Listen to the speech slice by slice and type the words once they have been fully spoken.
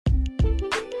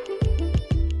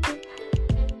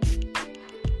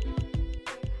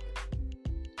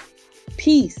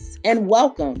Peace and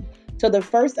welcome to the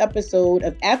first episode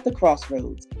of At the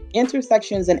Crossroads,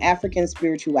 Intersections in African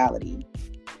Spirituality.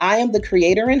 I am the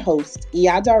creator and host,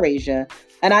 Iya Darasia,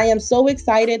 and I am so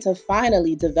excited to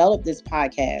finally develop this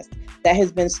podcast that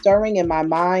has been stirring in my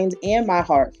mind and my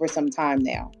heart for some time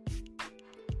now.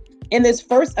 In this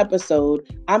first episode,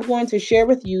 I'm going to share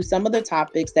with you some of the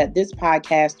topics that this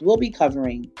podcast will be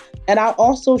covering, and I'll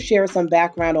also share some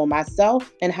background on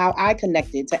myself and how I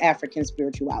connected to African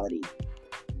spirituality.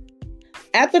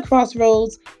 At the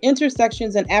Crossroads,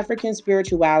 Intersections in African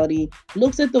Spirituality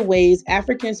looks at the ways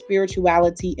African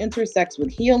spirituality intersects with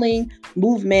healing,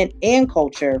 movement, and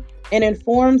culture, and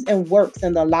informs and works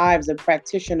in the lives of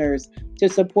practitioners to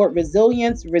support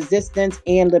resilience, resistance,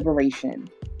 and liberation.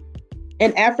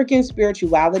 In African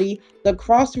spirituality, the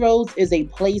crossroads is a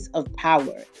place of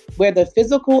power where the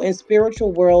physical and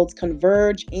spiritual worlds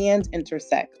converge and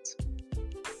intersect.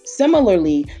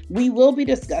 Similarly, we will be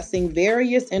discussing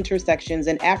various intersections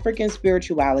in African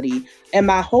spirituality, and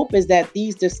my hope is that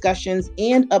these discussions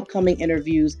and upcoming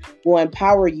interviews will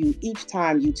empower you each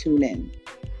time you tune in.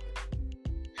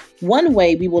 One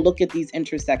way we will look at these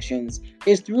intersections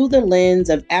is through the lens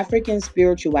of African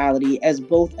spirituality as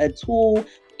both a tool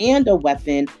and a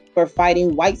weapon for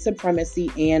fighting white supremacy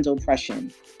and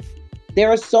oppression. There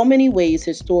are so many ways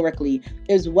historically,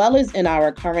 as well as in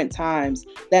our current times,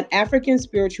 that African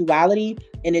spirituality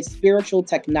and its spiritual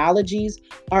technologies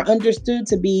are understood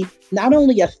to be not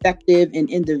only effective in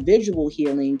individual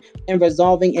healing and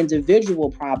resolving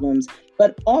individual problems,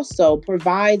 but also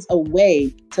provides a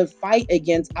way to fight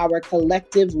against our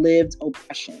collective lived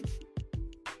oppression.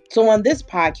 So on this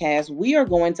podcast, we are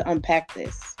going to unpack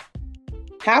this.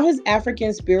 How has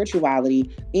African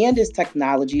spirituality and its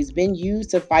technologies been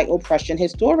used to fight oppression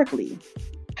historically?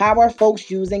 How are folks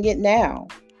using it now?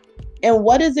 And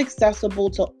what is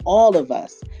accessible to all of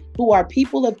us who are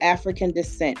people of African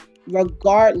descent,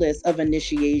 regardless of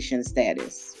initiation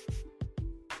status?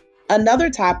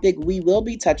 Another topic we will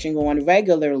be touching on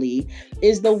regularly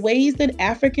is the ways that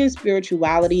African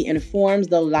spirituality informs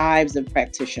the lives of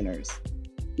practitioners.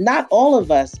 Not all of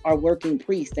us are working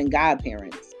priests and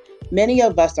godparents. Many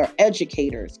of us are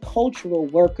educators, cultural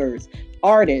workers,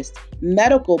 artists,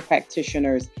 medical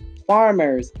practitioners,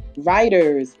 farmers,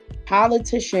 writers,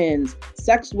 politicians,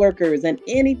 sex workers, and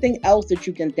anything else that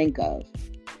you can think of.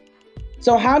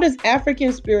 So how does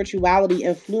African spirituality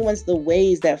influence the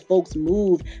ways that folks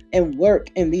move and work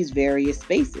in these various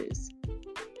spaces?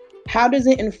 How does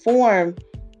it inform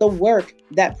the work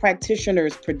that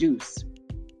practitioners produce?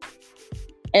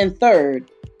 And third,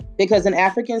 because in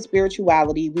African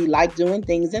spirituality, we like doing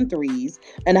things in threes,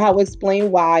 and I'll explain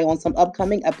why on some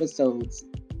upcoming episodes.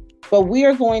 But we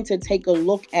are going to take a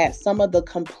look at some of the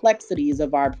complexities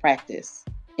of our practice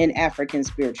in African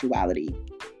spirituality.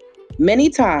 Many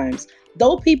times,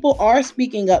 though people are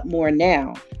speaking up more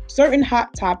now, certain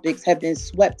hot topics have been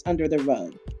swept under the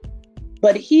rug.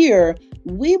 But here,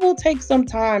 we will take some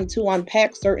time to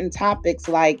unpack certain topics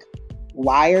like,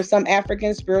 why are some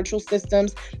African spiritual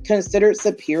systems considered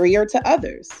superior to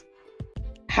others?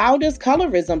 How does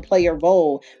colorism play a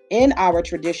role in our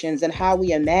traditions and how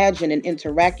we imagine and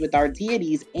interact with our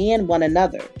deities and one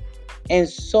another? And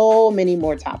so many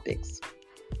more topics.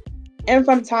 And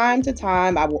from time to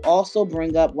time, I will also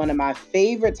bring up one of my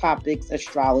favorite topics,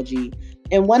 astrology.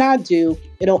 And when I do,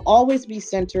 it'll always be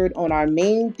centered on our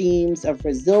main themes of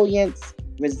resilience,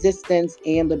 resistance,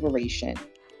 and liberation.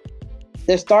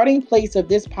 The starting place of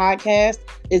this podcast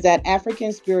is that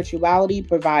African spirituality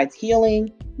provides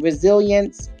healing,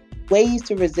 resilience, ways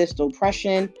to resist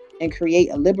oppression, and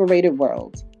create a liberated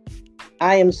world.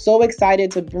 I am so excited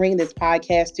to bring this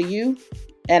podcast to you,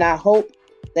 and I hope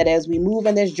that as we move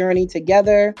in this journey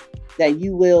together, that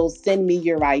you will send me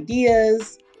your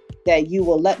ideas, that you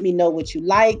will let me know what you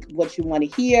like, what you want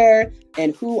to hear,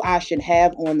 and who I should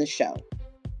have on the show.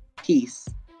 Peace.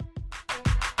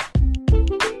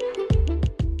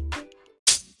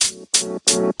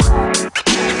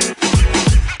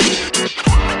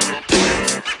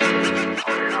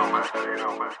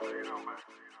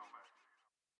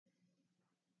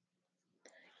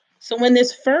 So in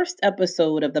this first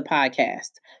episode of the podcast,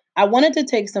 I wanted to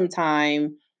take some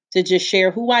time to just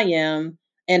share who I am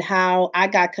and how I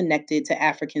got connected to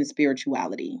African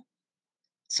spirituality.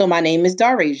 So my name is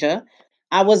Darasia.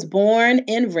 I was born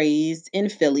and raised in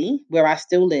Philly, where I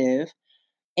still live,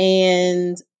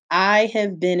 and I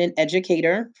have been an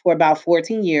educator for about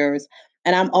 14 years,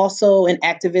 and I'm also an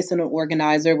activist and an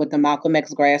organizer with the Malcolm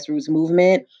X Grassroots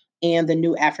Movement and the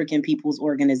New African Peoples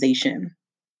Organization.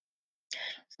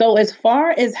 So as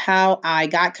far as how I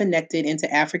got connected into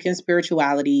African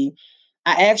spirituality,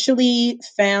 I actually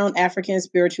found African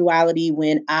spirituality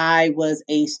when I was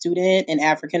a student in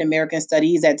African American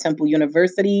Studies at Temple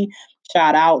University.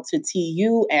 Shout out to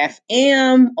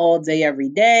TUFM all day, every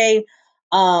day.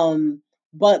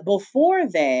 But before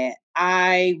that,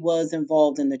 I was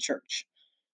involved in the church.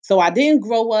 So I didn't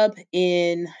grow up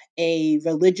in a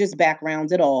religious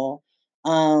background at all.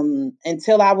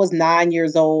 Until I was 9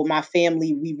 years old, my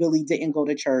family, we really didn't go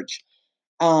to church.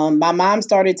 My mom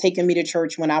started taking me to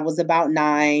church when I was about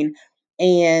 9.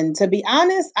 And to be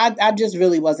honest, I just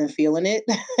really wasn't feeling it.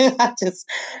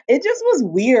 It just was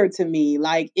weird to me.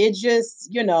 Like, they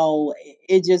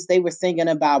were singing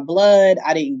about blood.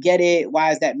 I didn't get it.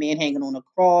 Why is that man hanging on a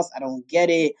cross? I don't get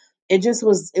it. It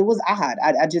was odd.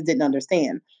 I just didn't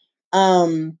understand.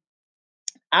 Um,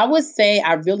 I would say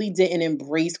I really didn't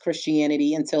embrace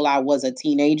Christianity until I was a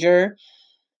teenager.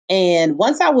 And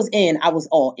once I was in, I was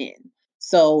all in.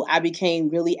 So I became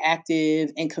really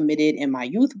active and committed in my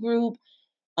youth group.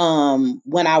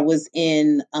 When I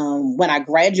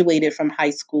graduated from high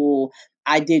school,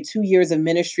 I did 2 years of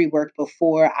ministry work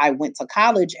before I went to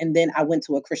college, and then I went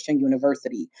to a Christian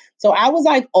university. So I was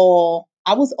all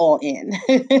in.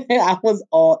 I was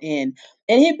all in.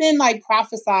 And it had been like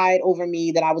prophesied over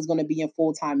me that I was going to be in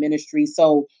full time ministry.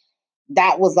 So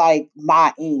that was like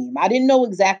my aim. I didn't know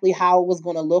exactly how it was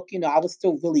going to look. I was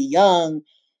still really young.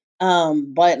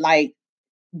 But like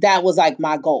that was like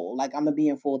my goal. Like, I'm gonna be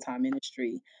in full time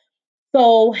ministry.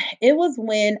 So it was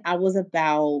when I was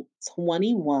about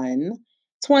 21,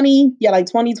 20, yeah, like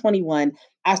 2021.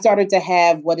 I started to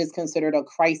have what is considered a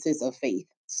crisis of faith.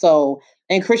 So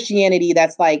in Christianity,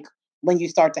 that's like when you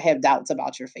start to have doubts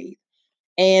about your faith.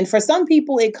 And for some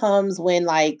people, it comes when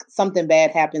like something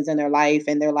bad happens in their life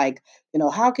and they're like,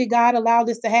 how could God allow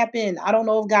this to happen? I don't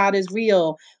know if God is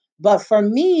real. But for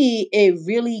me, it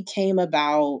really came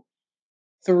about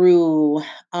through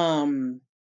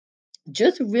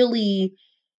just really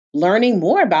learning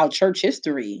more about church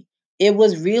history. It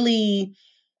was really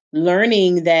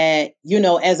learning that,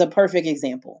 as a perfect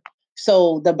example.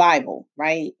 So the Bible,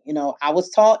 right? I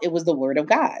was taught it was the word of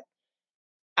God.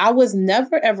 I was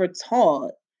never ever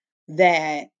taught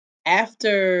that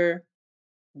after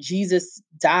Jesus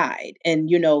died and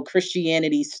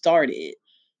Christianity started,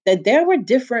 that there were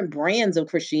different brands of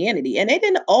Christianity and they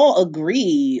didn't all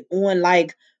agree on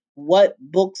like what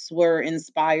books were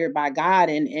inspired by God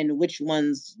and which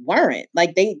ones weren't.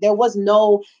 Like there was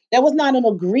not an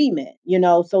agreement,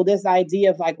 so this idea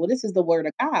of like, well, this is the word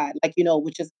of God, like,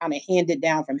 which is kind of handed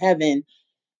down from heaven.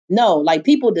 No, like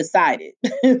people decided.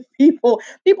 People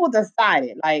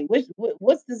decided like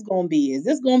what's this going to be? Is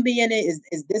this going to be in it?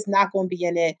 Is this not going to be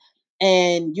in it?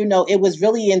 And it was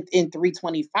really in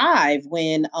 325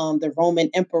 when the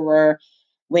Roman emperor,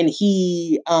 when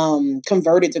he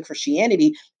converted to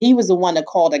Christianity, he was the one that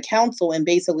called a council and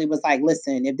basically was like,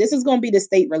 listen, if this is going to be the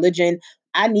state religion,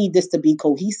 I need this to be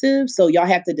cohesive. So y'all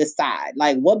have to decide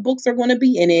like what books are going to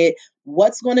be in it,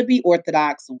 what's going to be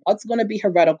orthodox, what's going to be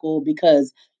heretical,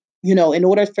 because in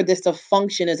order for this to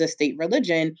function as a state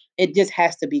religion, it just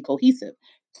has to be cohesive.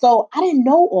 So I didn't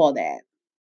know all that.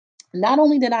 Not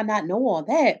only did I not know all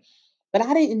that, but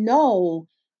I didn't know,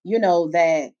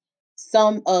 that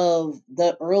some of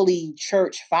the early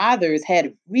church fathers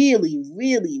had really,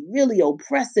 really, really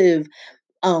oppressive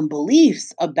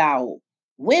beliefs about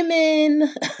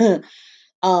women,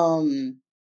 um,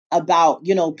 about,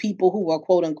 people who were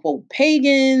quote unquote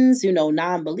pagans,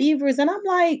 non-believers. And I'm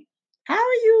like, how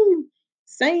are you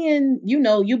saying,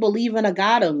 you believe in a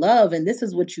God of love and this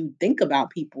is what you think about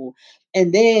people?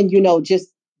 And then, just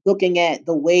looking at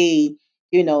the way,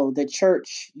 the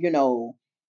church,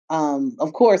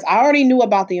 of course, I already knew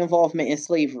about the involvement in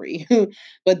slavery,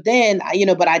 but then,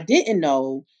 but I didn't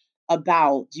know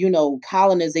about,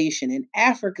 colonization in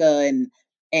Africa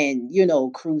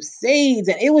and crusades,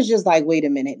 and it was just like, wait a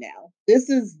minute now, this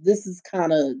is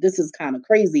kind of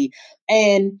crazy.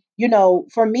 And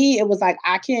for me, it was like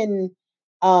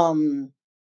um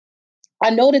I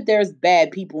know that there's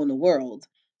bad people in the world,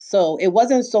 so it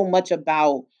wasn't so much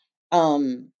about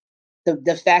um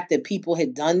the fact that people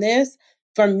had done this.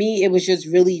 For me, it was just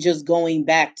really just going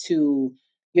back to,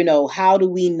 how do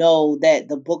we know that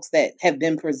the books that have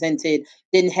been presented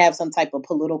didn't have some type of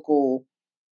political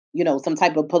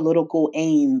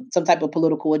aim, some type of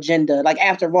political agenda. Like,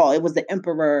 after all, it was the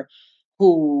emperor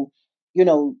who, you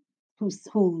know, who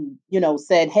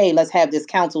said, "Hey, let's have this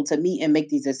council to meet and make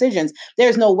these decisions."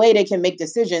 There's no way they can make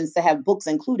decisions to have books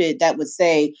included that would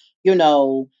say,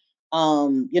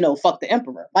 fuck the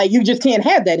emperor. Like, you just can't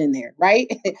have that in there, right?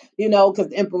 Because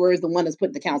the emperor is the one that's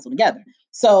putting the council together.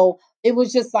 So it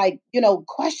was just like,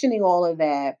 questioning all of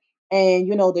that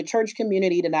And, the church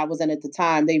community that I was in at the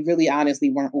time, they really honestly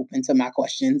weren't open to my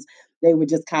questions. They were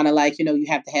just kind of like, you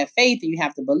have to have faith and you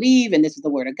have to believe, and this is the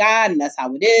word of God, and that's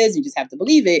how it is. You just have to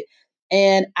believe it.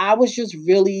 And I was just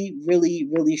really, really,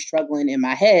 really struggling in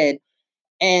my head.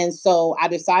 And so I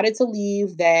decided to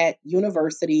leave that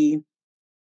university,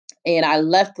 and I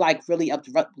left like really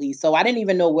abruptly. So I didn't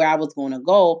even know where I was going to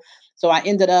go. So I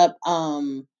ended up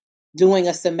doing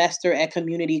a semester at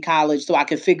community college so I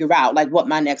could figure out like what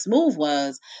my next move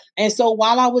was. And so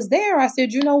while I was there, I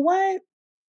said, you know what?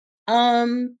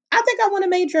 I think I want to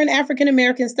major in African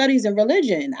American studies and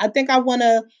religion. I think I want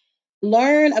to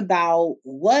learn about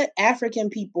what African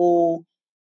people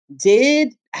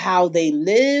did, how they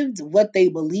lived, what they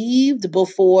believed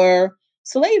before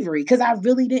slavery, because I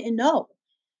really didn't know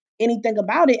anything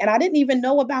about it. And I didn't even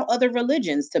know about other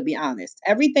religions, to be honest.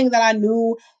 Everything that I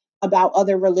knew about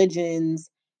other religions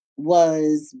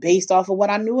was based off of what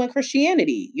I knew in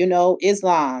Christianity.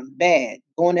 Islam, bad,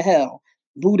 going to hell.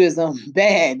 Buddhism,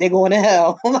 bad, they're going to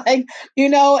hell. like, you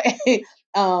know,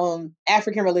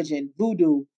 African religion,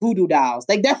 voodoo dolls,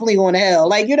 they definitely going to hell.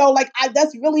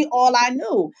 That's really all I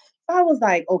knew. So I was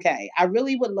like, okay, I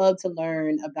really would love to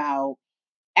learn about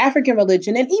African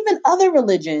religion and even other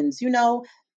religions,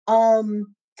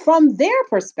 from their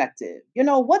perspective.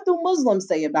 What do Muslims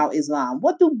say about Islam?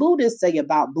 What do Buddhists say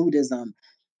about Buddhism?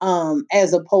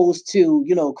 As opposed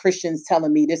to, Christians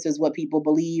telling me this is what people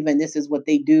believe and this is what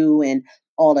they do and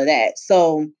all of that.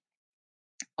 So,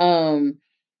 um,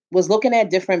 was looking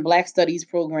at different Black studies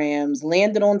programs,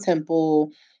 landed on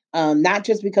Temple, not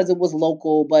just because it was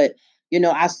local, but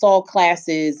I saw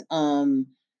classes on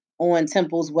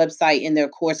Temple's website in their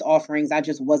course offerings I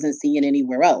just wasn't seeing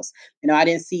anywhere else. I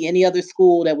didn't see any other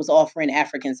school that was offering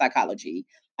African psychology.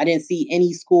 I didn't see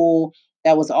any school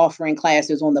that was offering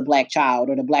classes on the Black child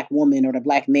or the Black woman or the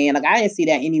Black man. Like, I didn't see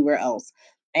that anywhere else.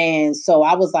 And so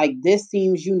I was like, this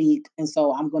seems unique. And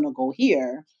so I'm going to go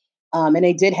here. And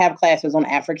they did have classes on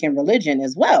African religion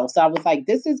as well. So I was like,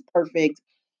 this is perfect.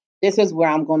 This is where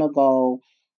I'm going to go.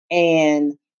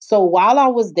 And so while I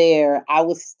was there, I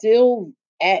was still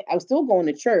going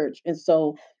to church. And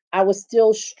so I was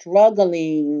still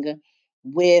struggling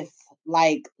with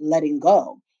like letting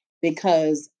go,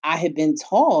 because I had been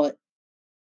taught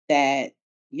that,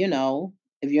 you know,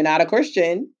 if you're not a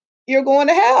Christian, you're going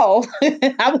to hell.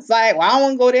 I was like, well, I don't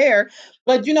want to go there.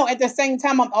 But, at the same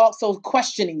time, I'm also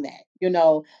questioning that,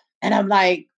 and I'm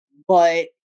like, but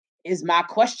is my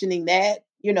questioning that,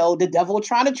 the devil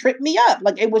trying to trip me up?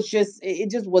 Like, it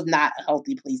just was not a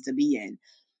healthy place to be in.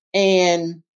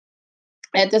 And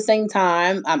at the same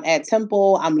time, I'm at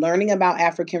Temple, I'm learning about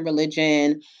African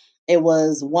religion. It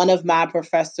was one of my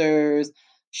professors.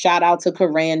 Shout out to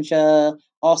Karanja.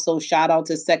 Also, shout out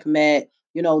to Sekhmet.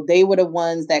 They were the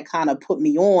ones that kind of put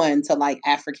me on to like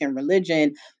African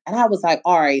religion. And I was like,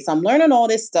 all right, so I'm learning all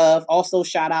this stuff. Also,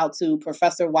 shout out to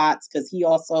Professor Watts, because he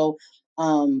also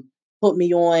um, put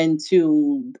me on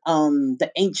to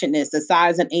the ancientness, the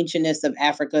size and ancientness of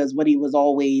Africa is what he was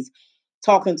always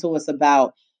talking to us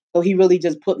about. So he really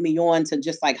just put me on to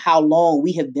just like how long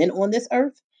we have been on this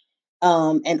earth,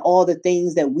 and all the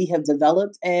things that we have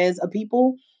developed as a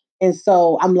people. And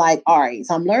so I'm like, all right,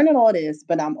 so I'm learning all this,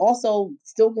 but I'm also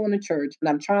still going to church and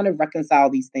I'm trying to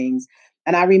reconcile these things.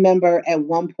 And I remember at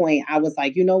one point I was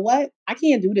like, you know what? I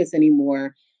can't do this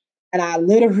anymore. And I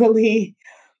literally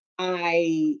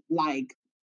I like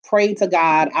prayed to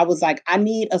God. I was like, I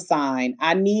need a sign.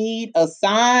 I need a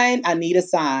sign. I need a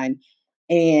sign.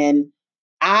 And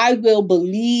I will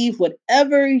believe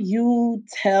whatever you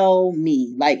tell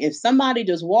me. Like, if somebody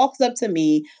just walks up to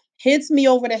me, hits me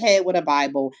over the head with a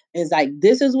Bible, and is like,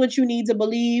 this is what you need to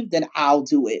believe, then I'll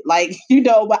do it. Like,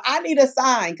 but I need a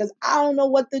sign because I don't know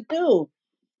what to do.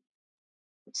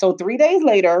 So 3 days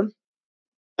later,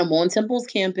 I'm on Temple's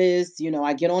campus.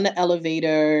 I get on the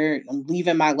elevator. I'm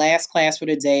leaving my last class for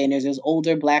the day, and there's this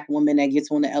older Black woman that gets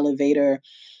on the elevator,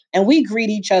 and we greet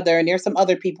each other. And there's some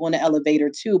other people in the elevator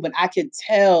too, but I could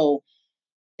tell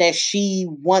that she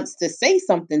wants to say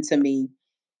something to me.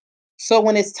 So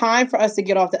when it's time for us to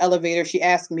get off the elevator, she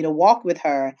asks me to walk with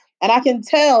her, and I can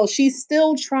tell she's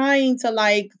still trying to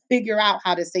like figure out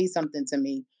how to say something to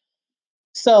me.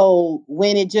 So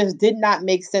when it just did not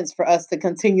make sense for us to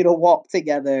continue to walk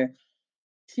together,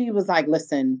 she was like,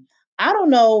 listen, I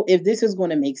don't know if this is going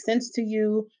to make sense to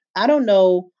you. I don't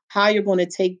know how you're going to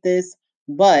take this,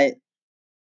 but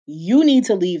you need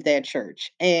to leave that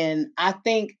church. And I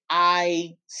think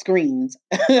I screamed.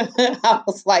 I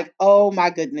was like, oh my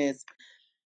goodness.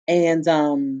 And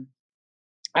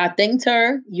I thanked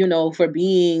her, for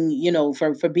being,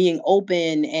 for being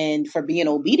open and for being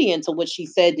obedient to what she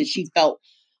said that she felt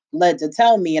led to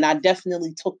tell me. And I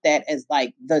definitely took that as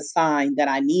like the sign that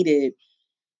I needed.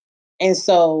 And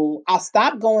so I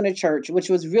stopped going to church, which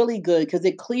was really good because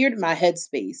it cleared my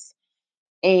headspace.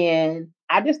 And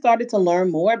I just started to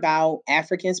learn more about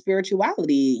African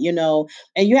spirituality, and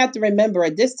you have to remember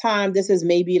at this time, this is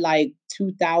maybe like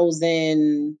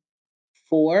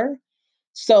 2004.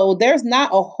 So there's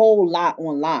not a whole lot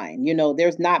online.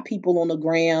 There's not people on the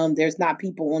gram, there's not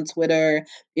people on Twitter.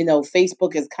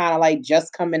 Facebook is kind of like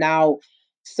just coming out.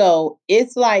 So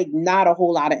it's like not a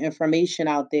whole lot of information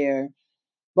out there.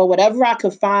 But whatever I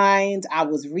could find, I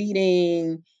was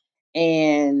reading,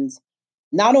 and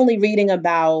not only reading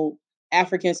about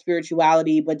African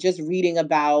spirituality, but just reading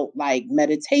about like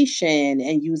meditation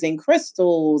and using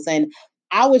crystals. And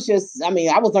I was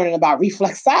learning about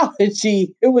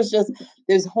reflexology. It was just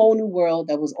this whole new world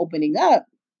that was opening up.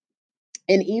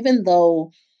 And even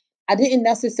though I didn't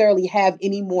necessarily have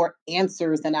any more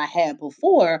answers than I had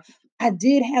before, I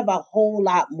did have a whole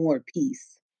lot more peace.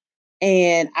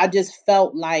 And I just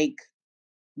felt like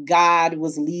God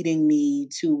was leading me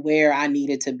to where I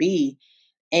needed to be.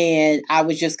 And I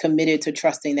was just committed to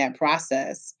trusting that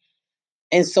process.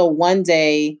 And so one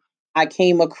day I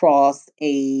came across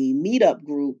a meetup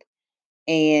group,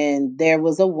 and there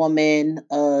was a woman,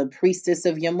 a priestess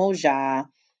of Yemoja,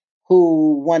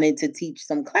 who wanted to teach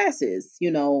some classes,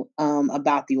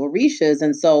 about the Orishas.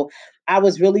 And so I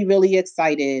was really, really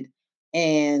excited.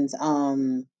 And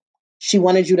she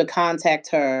wanted you to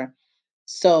contact her.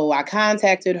 So I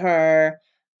contacted her,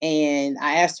 and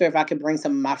I asked her if I could bring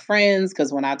some of my friends,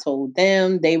 because when I told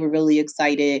them, they were really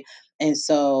excited. And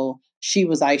so she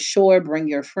was like, sure, bring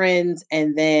your friends.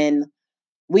 And then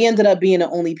we ended up being the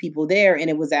only people there, and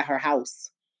it was at her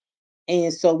house.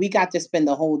 And so we got to spend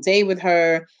the whole day with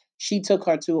her. She took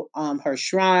her to her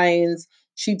shrines.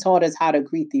 She taught us how to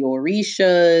greet the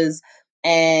Orishas.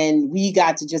 And we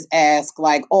got to just ask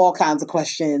like all kinds of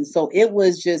questions. So it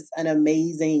was just an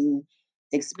amazing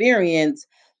experience.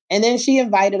 And then she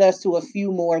invited us to a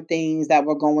few more things that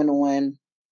were going on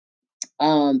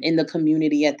in the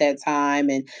community at that time.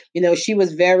 And, she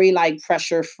was very like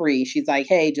pressure free. She's like,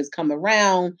 hey, just come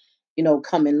around,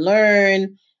 come and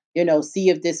learn, see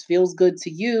if this feels good to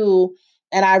you.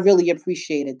 And I really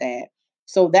appreciated that.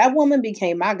 So that woman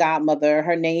became my godmother.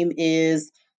 Her name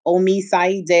is Omi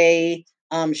Saide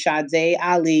Sade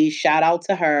Ali. Shout out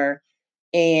to her.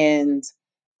 And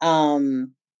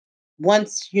um,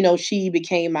 once she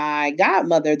became my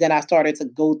godmother, then I started to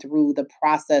go through the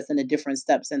process and the different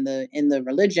steps in the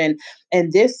religion.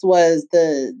 And this was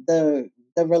the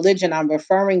religion I'm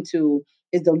referring to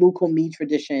is the Lukumi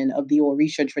tradition of the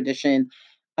Orisha tradition.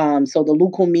 So the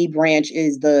Lukumi branch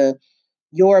is the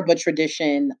Yoruba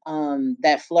tradition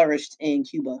that flourished in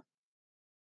Cuba.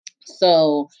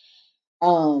 So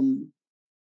um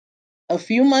a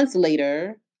few months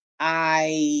later,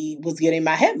 I was getting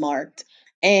my head marked.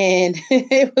 And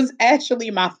it was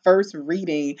actually my first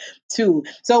reading too.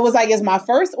 So it was like, it's my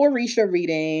first Orisha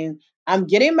reading. I'm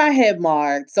getting my head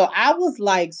marked. So I was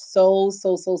like so,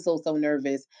 so, so, so, so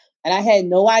nervous. And I had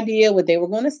no idea what they were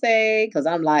going to say because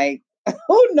I'm like,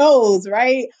 who knows,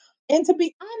 right? And to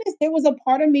be honest, there was a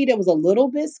part of me that was a little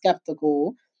bit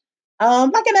skeptical,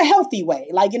 like in a healthy way,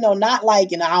 like, not like,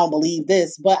 I don't believe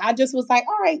this, but I just was like,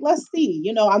 all right, let's see,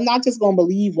 I'm not just gonna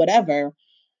believe whatever.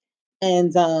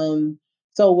 And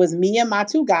so it was me and my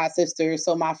two god sisters.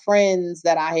 So my friends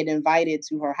that I had invited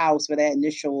to her house for that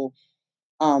initial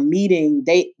meeting,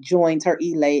 they joined her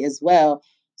Ile as well.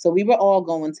 So we were all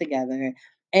going together.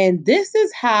 And this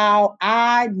is how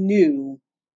I knew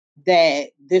that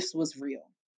this was real.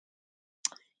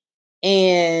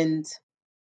 And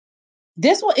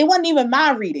this one, it wasn't even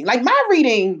my reading. Like my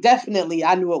reading, definitely,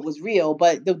 I knew it was real.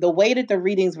 But the way that the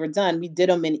readings were done, we did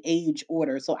them in age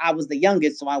order. So I was the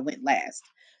youngest, so I went last.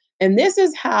 And this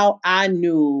is how I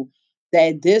knew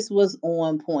that this was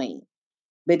on point,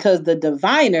 because the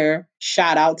diviner,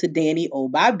 shout out to Danny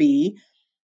Obabi,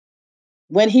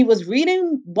 when he was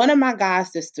reading one of my god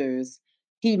sisters,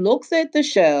 he looks at the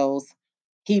shells,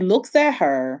 he looks at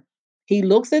her, he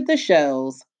looks at the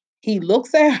shells, he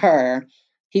looks at her,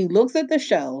 he looks at the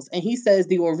shells, and he says,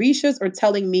 the Orishas are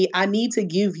telling me I need to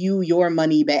give you your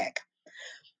money back.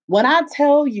 When I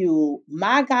tell you,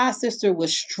 my god sister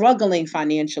was struggling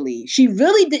financially. She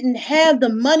really didn't have the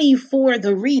money for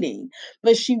the reading,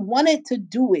 but she wanted to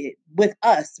do it with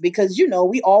us because,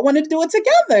 we all want to do it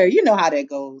together. You know how that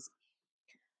goes.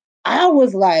 I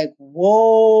was like,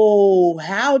 whoa,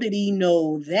 how did he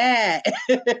know that?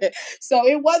 So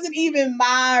it wasn't even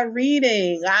my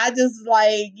reading. I just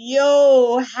like,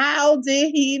 yo, how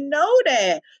did he know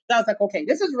that? So I was like, okay,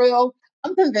 this is real.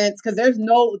 I'm convinced because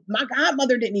my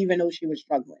godmother didn't even know she was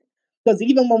struggling. Because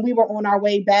even when we were on our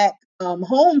way back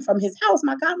home from his house,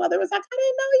 my godmother was like, I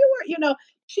didn't know you were,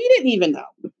 she didn't even know.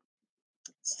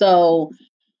 So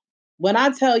when I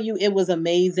tell you it was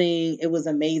amazing, it was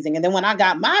amazing. And then when I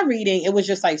got my reading, it was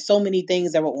just like so many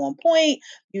things that were on point.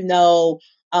 You know,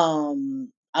 Obabi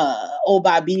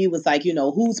was like,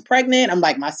 who's pregnant? I'm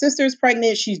like, my sister's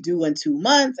pregnant. She's due in 2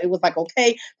 months. It was like,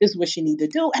 okay, this is what she need to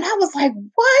do. And I was like,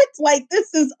 what? Like,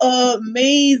 this is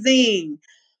amazing.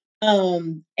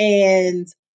 And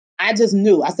I just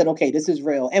knew, I said, okay, this is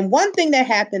real. And one thing that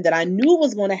happened that I knew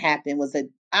was going to happen was that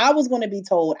I was going to be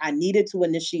told I needed to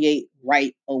initiate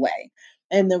right away.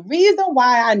 And the reason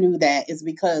why I knew that is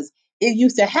because it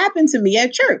used to happen to me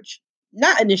at church,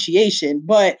 not initiation,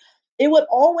 but it would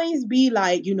always be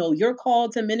like, you're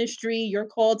called to ministry, you're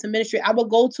called to ministry. I would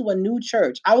go to a new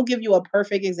church. I will give you a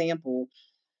perfect example.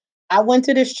 I went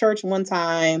to this church one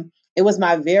time. It was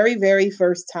my very, very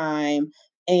first time.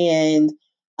 And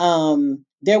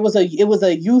it was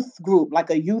a youth group,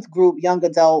 like a youth group, young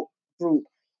adult group.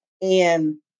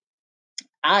 And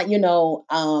I'm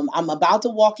about to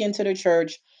walk into the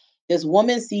church. This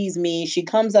woman sees me. She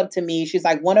comes up to me. She's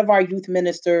like, one of our youth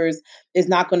ministers is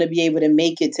not going to be able to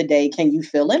make it today. Can you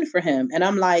fill in for him? And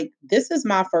I'm like, this is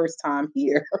my first time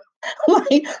here.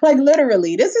 like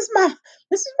literally, this is my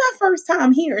first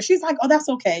time here. She's like, oh, that's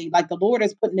okay. Like the Lord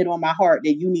is putting it on my heart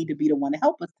that you need to be the one to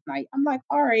help us tonight. I'm like,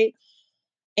 all right.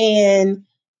 And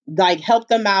like help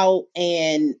them out.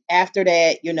 And after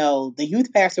that, the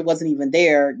youth pastor wasn't even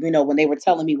there, when they were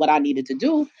telling me what I needed to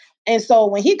do. And so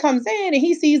when he comes in and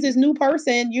he sees this new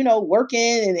person,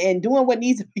 working and doing what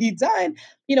needs to be done,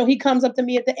 he comes up to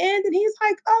me at the end and he's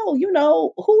like, oh,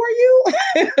 who are you?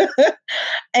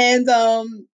 And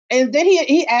then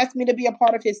he asked me to be a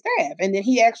part of his staff. And then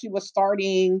he actually was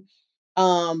starting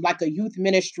like a youth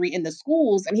ministry in the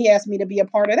schools, and he asked me to be a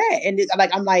part of that. And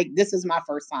I'm like, this is my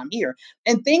first time here.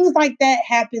 And things like that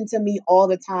happen to me all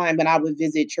the time when I would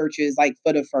visit churches like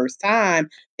for the first time.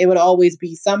 It would always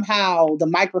be somehow the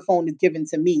microphone is given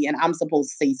to me and I'm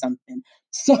supposed to say something.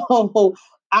 So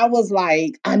I was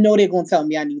like, I know they're gonna tell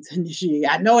me I need to initiate.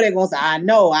 I know they're gonna say, I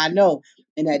know.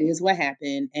 And that is what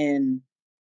happened. And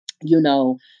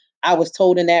I was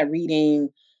told in that reading,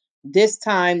 this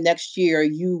time next year,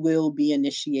 you will be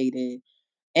initiated.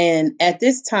 And at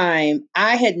this time,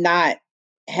 I had not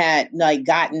had like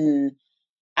I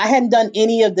hadn't done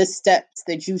any of the steps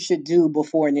that you should do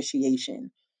before initiation.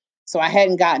 So I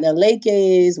hadn't gotten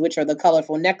alekes, which are the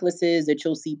colorful necklaces that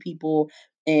you'll see people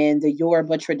in the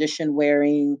Yoruba tradition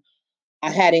wearing. I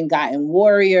hadn't gotten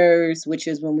warriors, which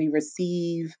is when we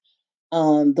receive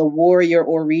the warrior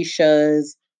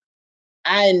orishas.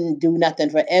 I didn't do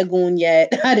nothing for Egun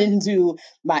yet. I didn't do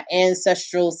my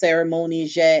ancestral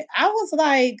ceremonies yet. I was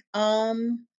like,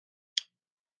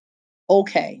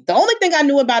 okay. The only thing I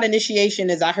knew about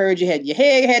initiation is I heard your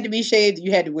hair had to be shaved,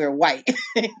 you had to wear white.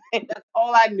 That's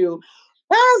all I knew.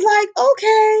 I was like,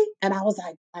 okay. And I was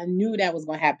like, I knew that was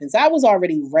gonna happen. So I was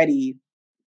already ready.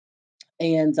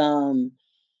 And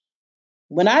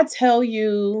when I tell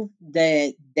you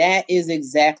that that is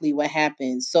exactly what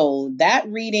happened. So that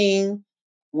reading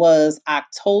was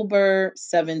October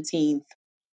 17th,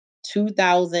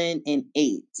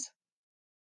 2008.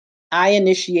 I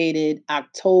initiated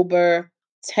October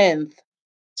 10th,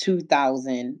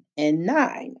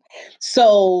 2009.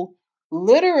 So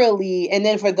literally, and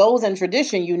then for those in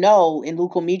tradition, in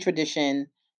Lukumi tradition,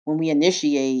 when we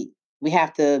initiate, we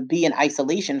have to be in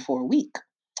isolation for a week.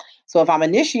 So if I'm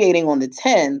initiating on the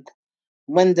 10th,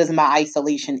 when does my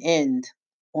isolation end?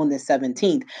 On the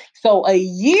 17th. So a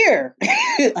year,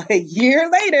 a year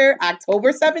later,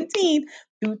 October 17th,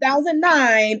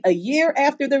 2009, a year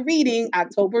after the reading,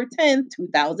 October 10th,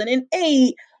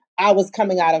 2008, I was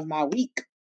coming out of my week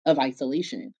of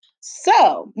isolation.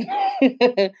 So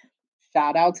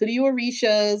shout out to the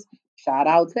Orishas, shout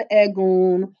out to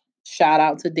Egun, shout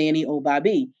out to Danny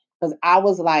Obabi. Because I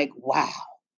was like, wow,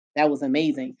 that was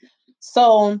amazing.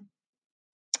 So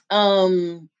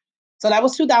um, so that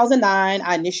was 2009.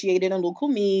 I initiated in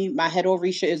Lukumi. My head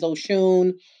Orisha is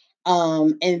Oshun.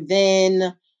 And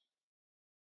then,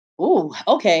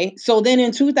 okay. So then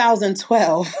in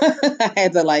 2012, I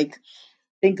had to like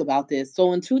think about this.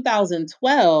 So in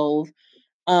 2012,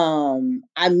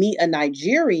 I meet a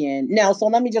Nigerian. Now, so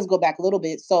let me just go back a little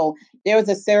bit. So there was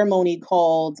a ceremony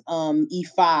called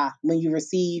Ifa. When you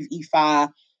receive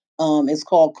Ifa, it's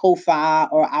called Kofa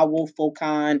or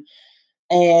Awofokan.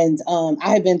 And I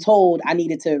had been told I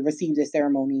needed to receive this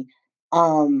ceremony.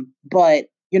 But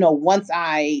once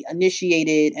I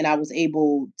initiated and I was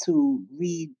able to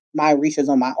read my research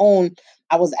on my own,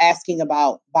 I was asking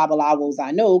about Babalawos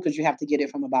I know because you have to get it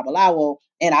from a Babalawo,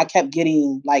 and I kept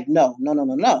getting like no, no, no,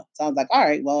 no, no. So I was like, all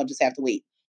right, well, I'll just have to wait.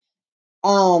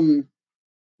 Um,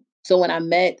 so when I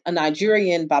met a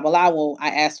Nigerian Babalawo, I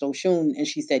asked Oshun, and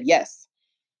she said yes.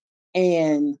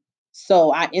 And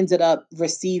so I ended up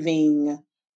receiving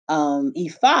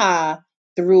Ifa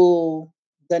through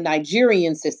the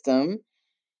Nigerian system,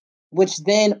 which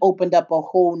then opened up a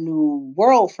whole new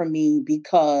world for me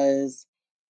because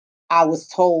I was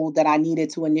told that I needed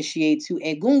to initiate to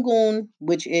Egungun,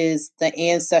 which is the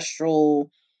ancestral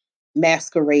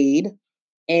masquerade,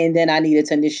 and then I needed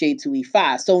to initiate to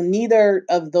Ifa. So neither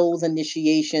of those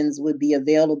initiations would be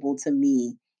available to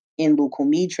me in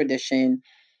Lukumi tradition.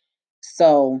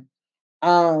 So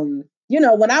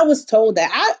when I was told that,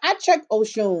 I checked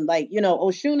Oshun. Like,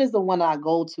 Oshun is the one I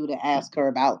go to ask her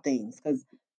about things because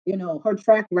her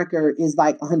track record is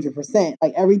like 100%.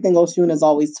 Like everything Oshun has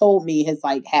always told me has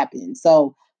like happened.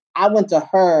 So I went to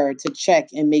her to check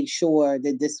and make sure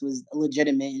that this was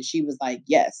legitimate, and she was like,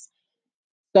 yes.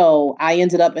 So I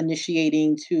ended up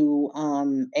initiating to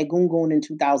Egungun in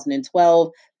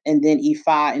 2012, and then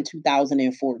Ifa in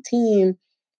 2014.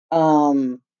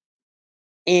 Um,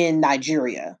 in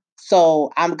Nigeria.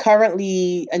 So I'm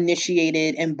currently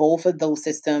initiated in both of those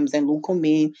systems, in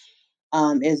Lukumi,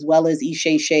 as well as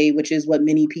Isheshe, which is what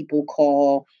many people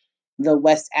call the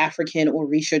West African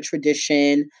Orisha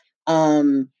tradition.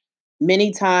 Um,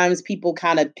 Many times people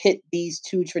kind of pit these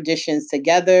two traditions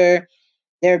together.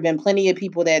 There have been plenty of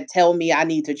people that tell me I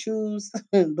need to choose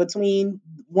between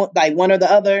one or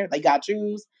the other. Like, I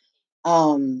choose.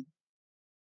 Um,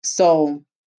 so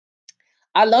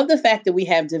I love the fact that we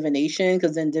have divination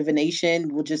because then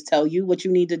divination will just tell you what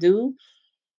you need to do.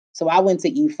 So I went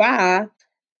to E5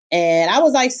 and I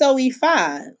was like, so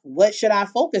E5, what should I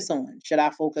focus on? Should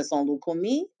I focus on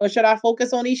Lukumi or should I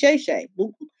focus on Isheshe?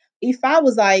 E5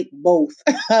 was like both.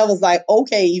 I was like,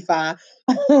 okay, E5.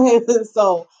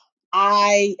 So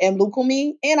I am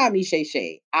Lukumi and I'm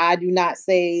Isheshe. I do not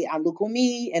say I'm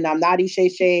Lukumi and I'm not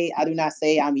Isheshe. I do not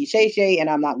say I'm Isheshe and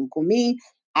I'm not Lukumi.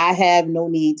 I have no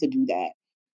need to do that.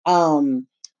 Um,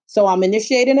 so I'm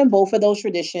initiated in both of those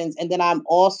traditions, and then I'm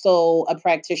also a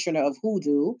practitioner of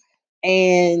hoodoo.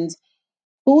 And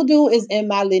hoodoo is in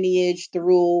my lineage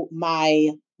through my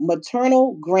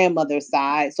maternal grandmother's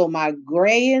side. So my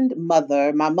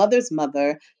grandmother, my mother's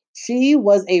mother, she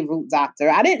was a root doctor.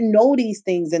 I didn't know these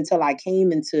things until I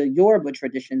came into Yoruba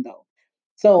tradition, though.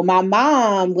 So my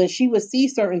mom, when she would see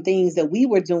certain things that we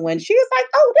were doing, she was like,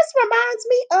 "Oh, this reminds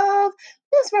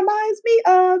me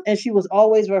of," and she was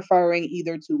always referring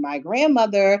either to my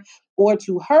grandmother or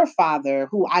to her father,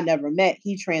 who I never met.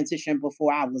 He transitioned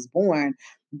before I was born,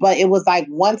 but it was like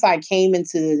once I came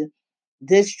into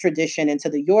this tradition, into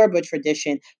the Yoruba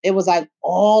tradition, it was like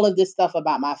all of this stuff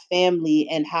about my family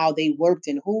and how they worked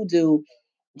in hoodoo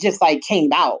just like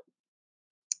came out.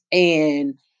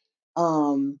 And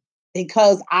um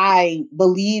because I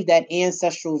believe that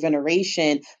ancestral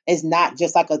veneration is not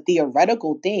just like a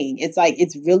theoretical thing. It's like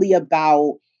it's really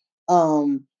about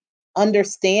um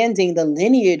understanding the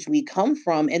lineage we come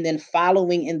from and then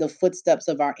following in the footsteps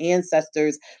of our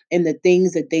ancestors and the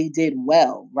things that they did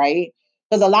well, right?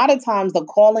 Because a lot of times the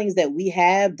callings that we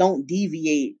have don't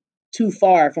deviate too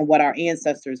far from what our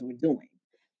ancestors were doing.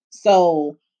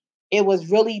 So it was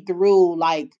really through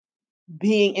like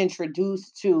being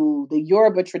introduced to the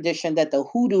Yoruba tradition that the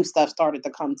hoodoo stuff started to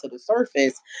come to the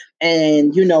surface.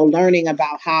 And, learning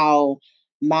about how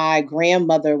my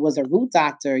grandmother was a root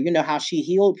doctor, how she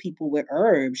healed people with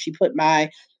herbs. She put my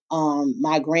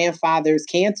grandfather's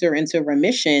cancer into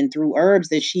remission through herbs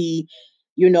that she,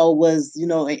 was,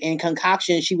 in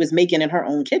concoction she was making in her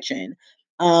own kitchen.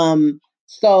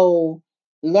 So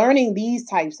learning these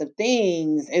types of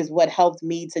things is what helped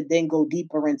me to then go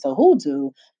deeper into hoodoo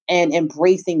and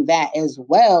embracing that as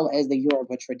well as the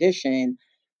Yoruba tradition.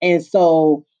 And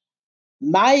so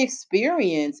my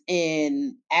experience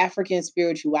in African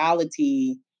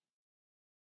spirituality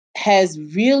has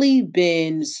really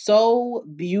been so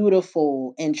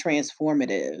beautiful and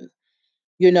transformative.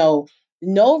 You know,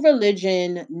 no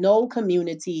religion, no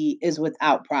community is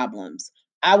without problems.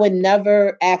 I would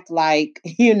never act like,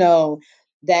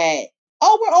 that,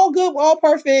 oh, we're all good, we're all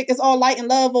perfect, it's all light and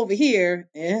love over here.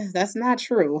 That's not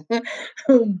true.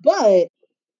 But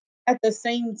at the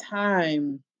same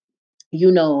time,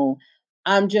 you know,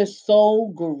 I'm just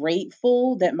so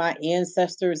grateful that my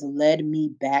ancestors led me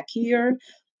back here.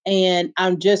 And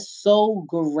I'm just so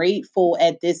grateful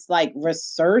at this like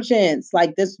resurgence,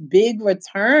 like this big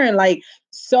return. Like,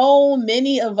 so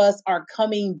many of us are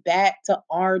coming back to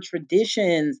our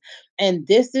traditions, and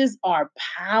this is our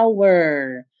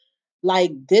power.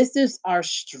 Like, this is our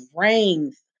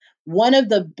strength. One of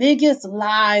the biggest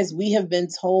lies we have been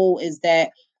told is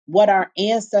that what our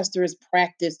ancestors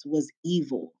practiced was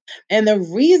evil. And the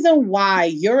reason why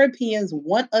Europeans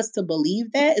want us to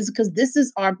believe that is because this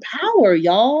is our power,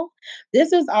 y'all.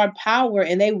 This is our power,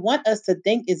 and they want us to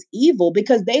think it's evil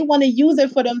because they want to use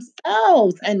it for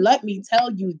themselves. And let me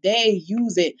tell you, they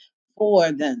use it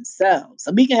for themselves.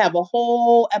 So we can have a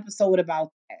whole episode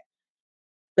about that.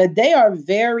 But they are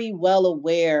very well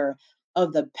aware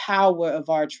of the power of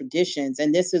our traditions.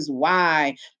 And this is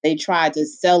why they tried to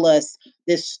sell us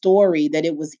this story that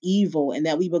it was evil and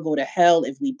that we would go to hell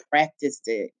if we practiced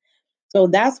it. So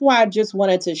that's why I just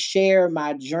wanted to share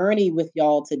my journey with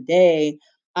y'all today.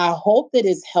 I hope that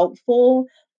it's helpful.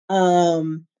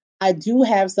 Um, I do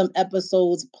have some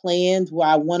episodes planned where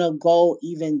I want to go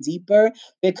even deeper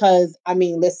because I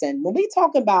mean, listen, when we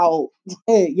talk about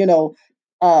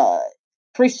uh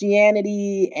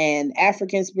Christianity and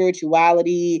African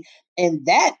spirituality and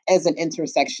that as an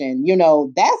intersection,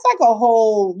 that's like a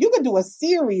whole you could do a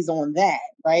series on that,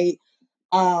 right?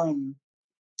 Um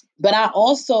but I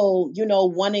also,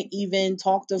 want to even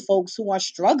talk to folks who are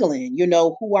struggling,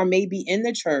 who are maybe in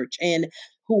the church and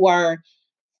who are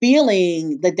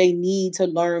feeling that they need to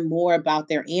learn more about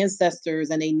their ancestors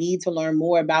and they need to learn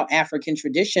more about African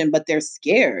tradition, but they're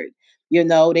scared.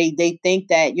 They think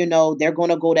that, they're going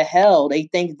to go to hell. They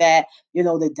think that,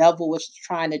 the devil was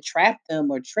trying to trap them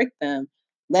or trick them.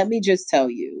 Let me just tell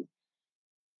you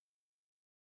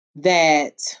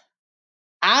that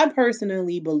I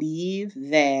personally believe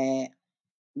that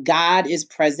God is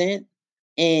present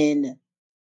in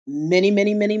many,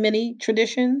 many, many, many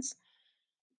traditions.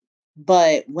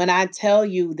 But when I tell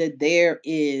you that there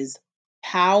is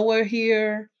power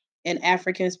here in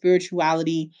African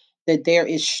spirituality, that there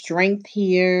is strength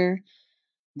here,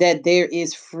 that there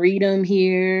is freedom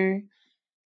here,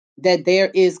 that there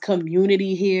is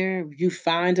community here, you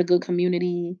find a good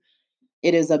community,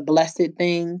 it is a blessed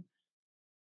thing.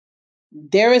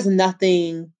 There is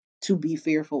nothing to be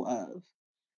fearful of.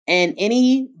 And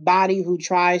anybody who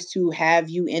tries to have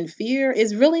you in fear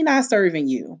is really not serving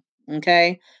you.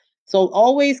 Okay. So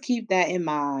always keep that in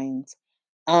mind.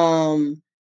 Um,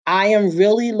 I am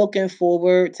really looking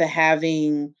forward to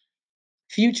having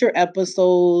future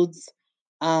episodes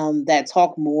that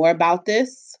talk more about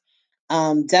this.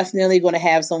 Definitely going to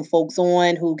have some folks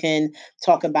on who can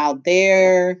talk about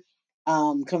their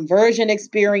conversion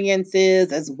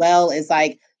experiences as well as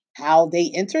like how they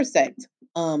intersect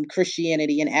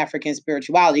Christianity and African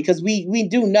spirituality because we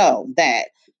do know that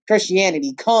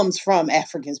Christianity comes from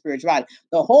African spirituality.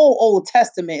 The whole Old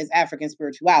Testament is African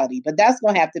spirituality, but that's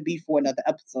going to have to be for another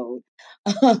episode.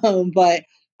 But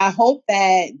I hope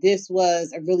that this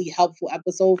was a really helpful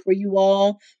episode for you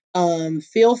all.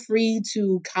 Feel free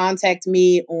to contact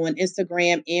me on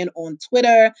Instagram and on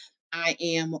Twitter. I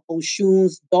am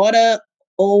Oshun's daughter,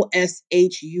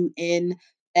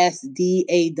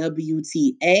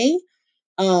 OSHUNSDAWTA.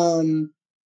 Um,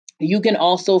 you can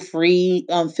also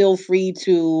feel free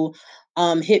to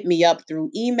hit me up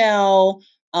through email,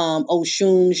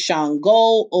 Oshun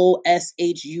Shango,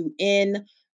 OSHUNSHANGO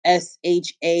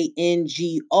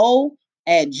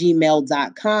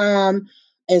 @gmail.com,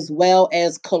 as well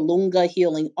as Kalunga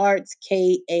Healing Arts,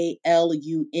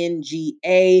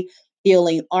 KALUNGA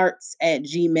Healing Arts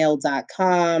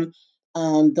 @gmail.com.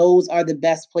 Those are the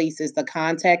best places to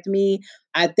contact me.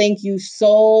 I thank you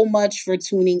so much for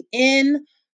tuning in.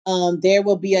 There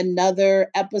will be another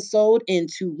episode in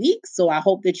 2 weeks. So I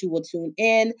hope that you will tune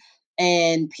in.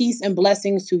 And peace and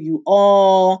blessings to you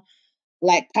all.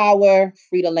 Black power,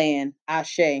 free the land.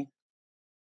 Ashe.